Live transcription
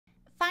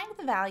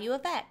the value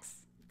of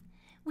x.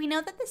 We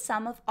know that the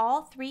sum of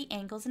all three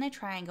angles in a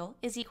triangle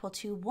is equal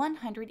to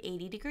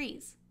 180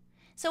 degrees.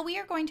 So we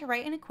are going to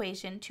write an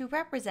equation to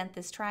represent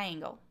this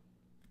triangle.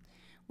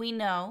 We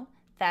know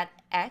that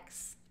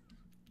x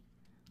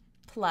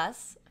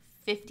plus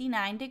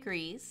 59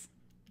 degrees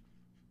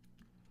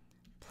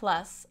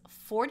plus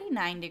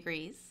 49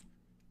 degrees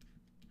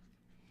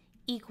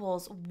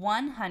equals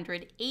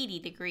 180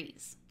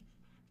 degrees.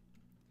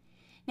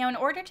 Now, in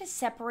order to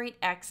separate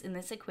x in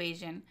this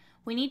equation,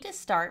 we need to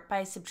start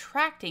by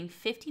subtracting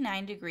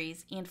 59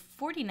 degrees and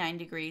 49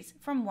 degrees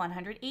from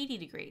 180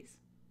 degrees.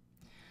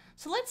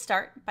 So let's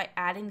start by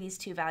adding these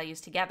two values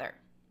together.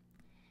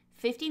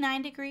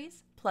 59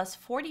 degrees plus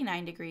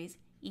 49 degrees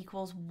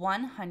equals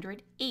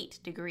 108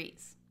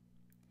 degrees.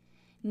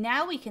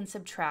 Now we can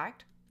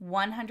subtract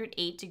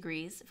 108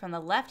 degrees from the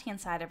left-hand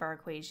side of our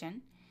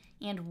equation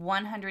and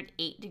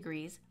 108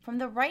 degrees from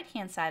the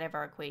right-hand side of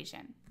our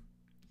equation.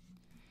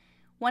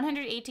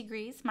 108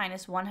 degrees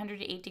minus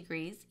 108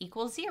 degrees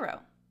equals 0.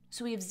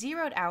 So we have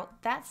zeroed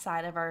out that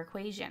side of our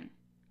equation.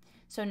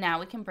 So now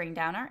we can bring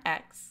down our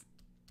x.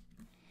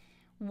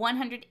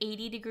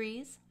 180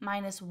 degrees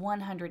minus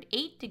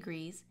 108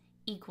 degrees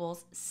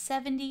equals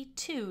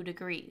 72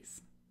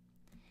 degrees.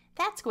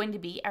 That's going to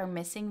be our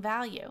missing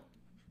value.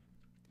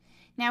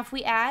 Now if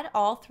we add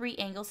all three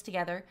angles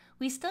together,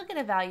 we still get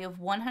a value of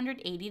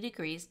 180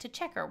 degrees to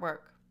check our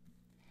work.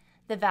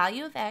 The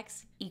value of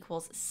x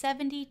equals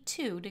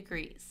 72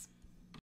 degrees.